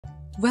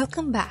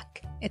Welcome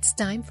back. It's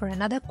time for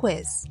another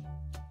quiz.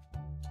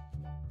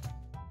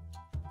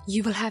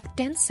 You will have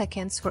 10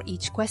 seconds for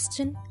each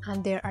question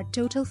and there are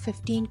total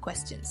 15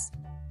 questions.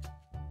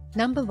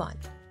 Number 1.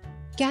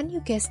 Can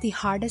you guess the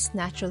hardest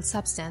natural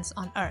substance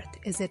on Earth?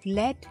 Is it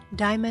lead,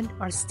 diamond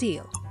or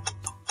steel?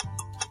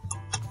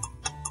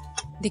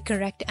 The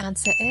correct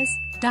answer is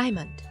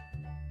diamond.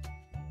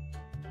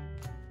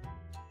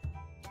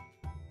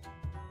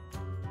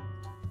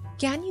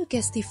 Can you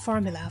guess the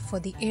formula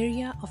for the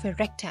area of a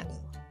rectangle?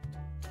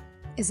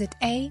 Is it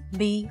A,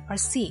 B or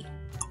C?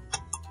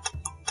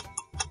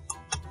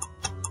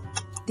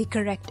 The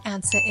correct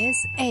answer is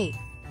A,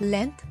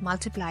 length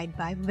multiplied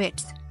by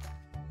width.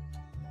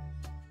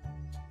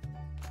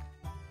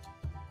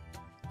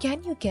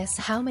 Can you guess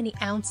how many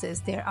ounces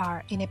there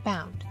are in a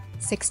pound?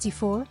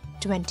 64,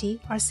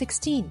 20 or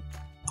 16?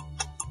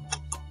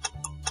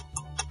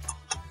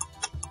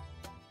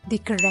 The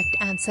correct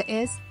answer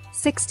is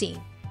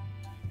 16.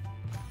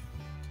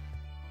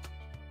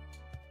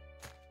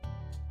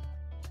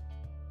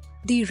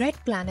 The red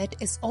planet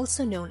is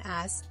also known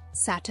as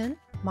Saturn,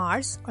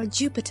 Mars or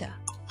Jupiter.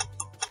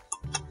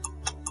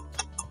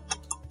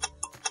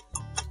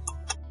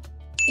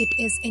 It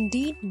is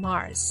indeed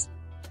Mars.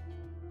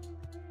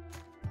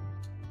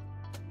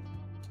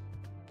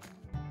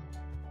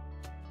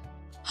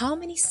 How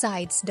many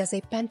sides does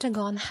a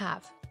pentagon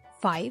have?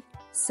 5,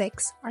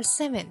 6 or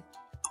 7?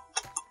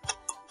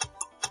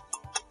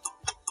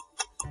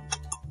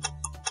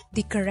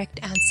 The correct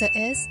answer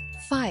is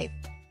 5.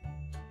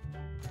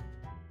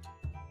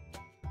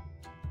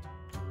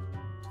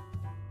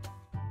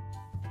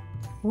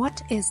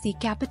 What is the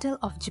capital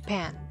of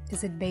Japan?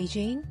 Is it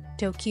Beijing,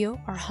 Tokyo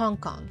or Hong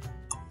Kong?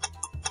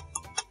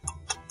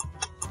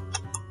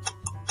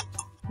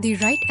 The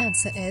right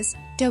answer is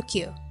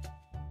Tokyo.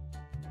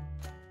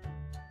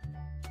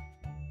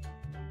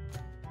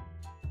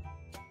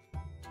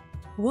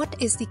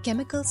 What is the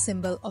chemical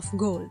symbol of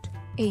gold?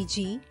 Ag,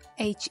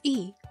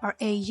 He or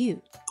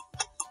Au?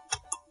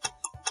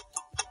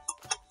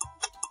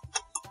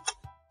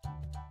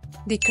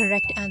 The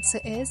correct answer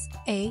is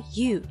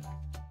Au.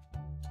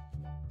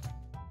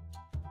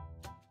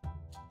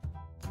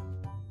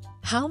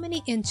 How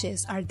many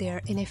inches are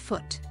there in a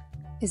foot?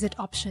 Is it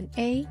option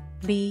A,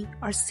 B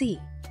or C?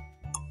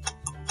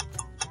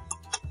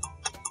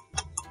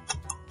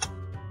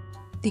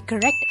 The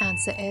correct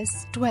answer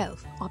is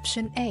 12,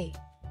 option A.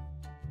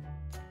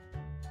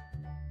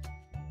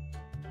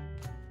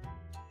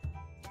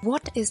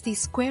 What is the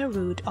square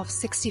root of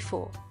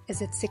 64?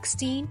 Is it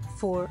 16,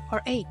 4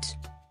 or 8?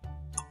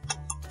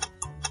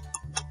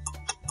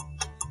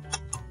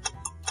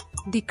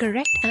 The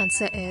correct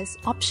answer is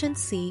option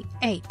C,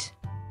 8.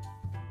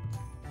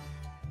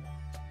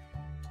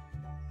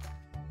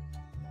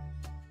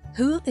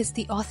 Who is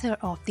the author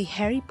of the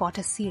Harry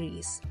Potter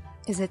series?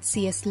 Is it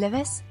C.S.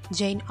 Lewis,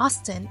 Jane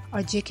Austen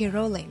or J.K.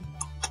 Rowling?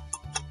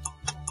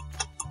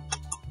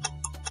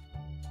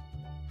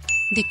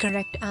 The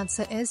correct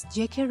answer is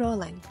J.K.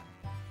 Rowling.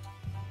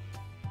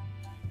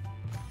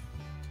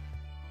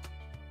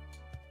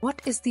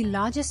 What is the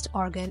largest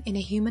organ in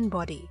a human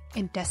body?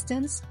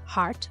 Intestines,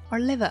 heart or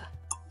liver?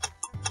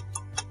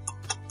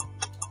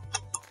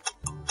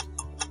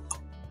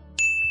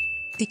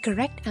 The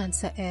correct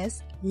answer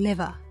is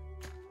liver.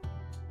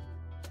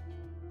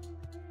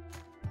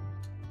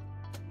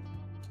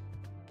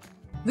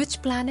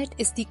 Which planet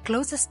is the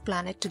closest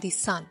planet to the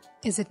Sun?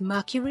 Is it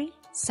Mercury,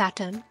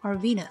 Saturn or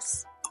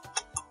Venus?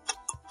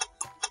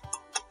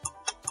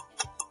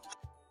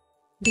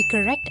 The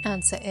correct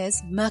answer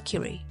is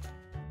Mercury.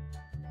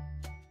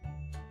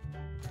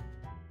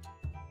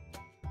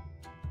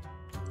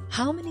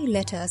 How many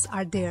letters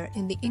are there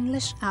in the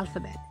English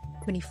alphabet?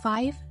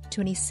 25,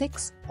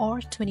 26 or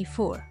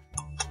 24?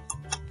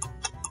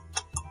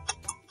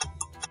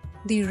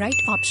 The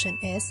right option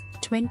is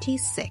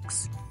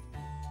 26.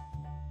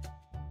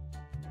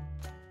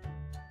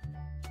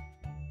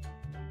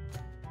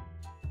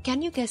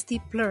 Can you guess the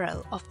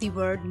plural of the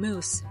word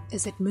moose?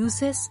 Is it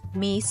mooses,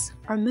 meese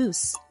or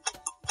moose?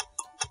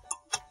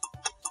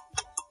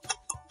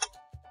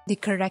 The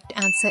correct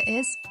answer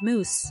is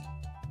moose.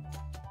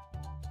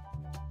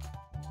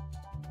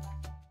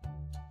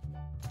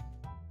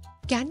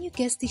 Can you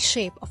guess the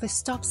shape of a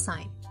stop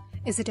sign?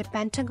 Is it a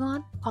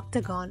pentagon,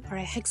 octagon or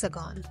a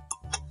hexagon?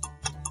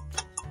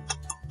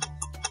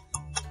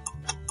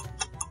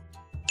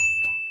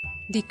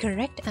 The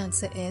correct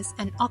answer is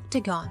an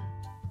octagon.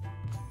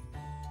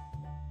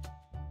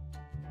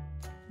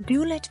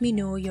 Do let me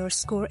know your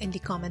score in the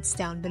comments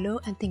down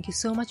below and thank you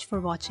so much for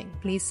watching.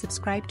 Please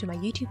subscribe to my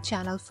YouTube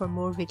channel for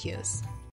more videos.